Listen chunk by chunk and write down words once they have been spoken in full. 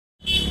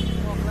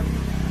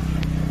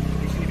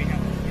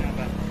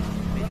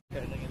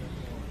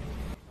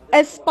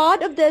As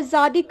part of the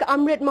Azadi Ka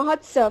Amrit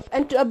Mahotsav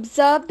and to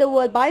observe the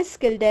World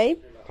Bicycle Day,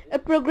 a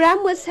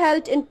program was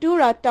held in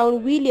Tura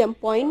town, William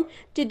Point,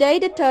 today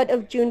the 3rd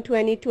of June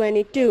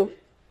 2022.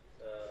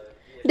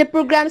 The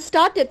program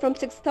started from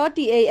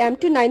 6:30 a.m.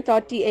 to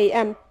 9:30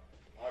 a.m.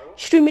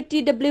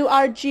 Srimati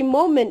W.R.G.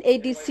 Momin,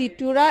 ADC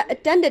Tura,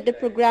 attended the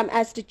program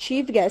as the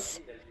chief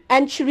guest,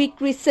 and Shri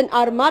Krishan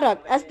R. Marak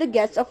as the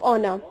guest of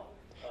honor.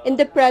 In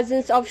the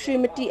presence of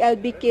Srimati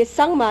L.B.K.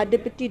 Sangma,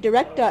 Deputy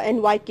Director,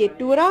 NYK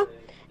Tura,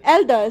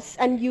 elders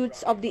and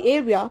youths of the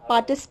area,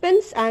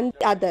 participants and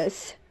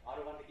others.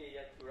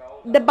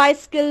 The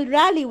bicycle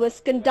rally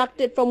was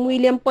conducted from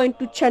William Point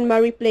to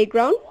Chanmari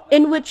Playground,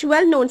 in which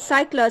well-known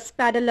cyclists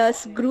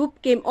paddlers group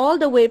came all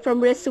the way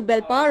from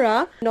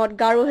Resubelpara, North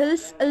Garo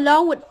Hills,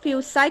 along with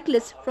few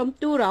cyclists from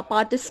Tura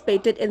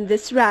participated in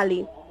this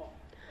rally.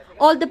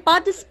 All the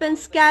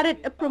participants carried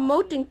a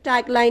promoting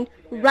tagline,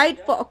 "Ride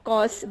for a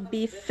cause,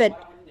 be fit.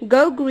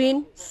 Go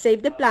green,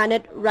 save the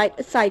planet, ride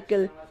a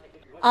cycle."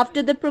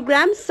 After the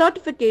program,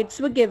 certificates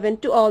were given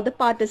to all the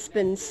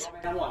participants.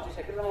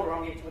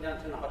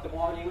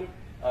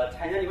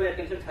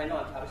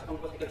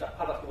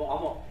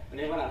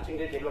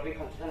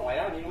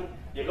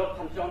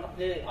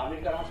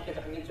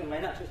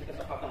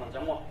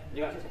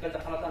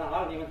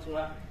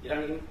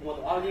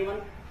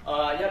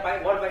 Ya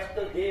baik World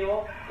Bicycle Day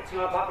o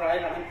chinga bakrai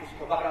laman kusi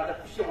bakra da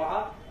kusi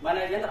wa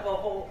mana yenda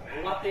ko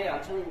ngapte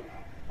anchung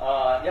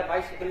ya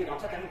bicycle ni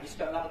ngamsa tamu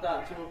bisikal na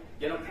ta anchung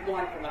yeno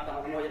pumongan ko na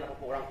ta no yenda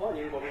ko orang ko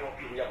ni go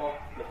ya ko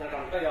lokal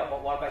kam ka ya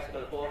World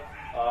Bicycle ko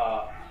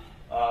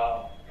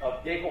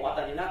day ko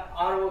atanina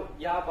aro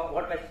ya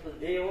World Bicycle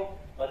Day o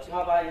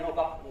chinga ba yeno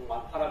ba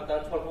manthara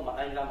da chol ko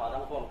manai na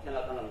madang ko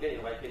khela tan nge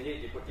bai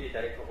kini deputy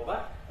director ko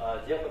ba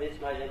je ko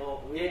chinga yeno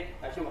nge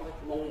achung ma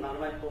mong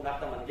nanman ko na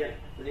ta mangen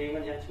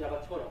leman yang chinga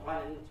ba chol ma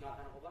ni chinga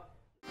tan ko ba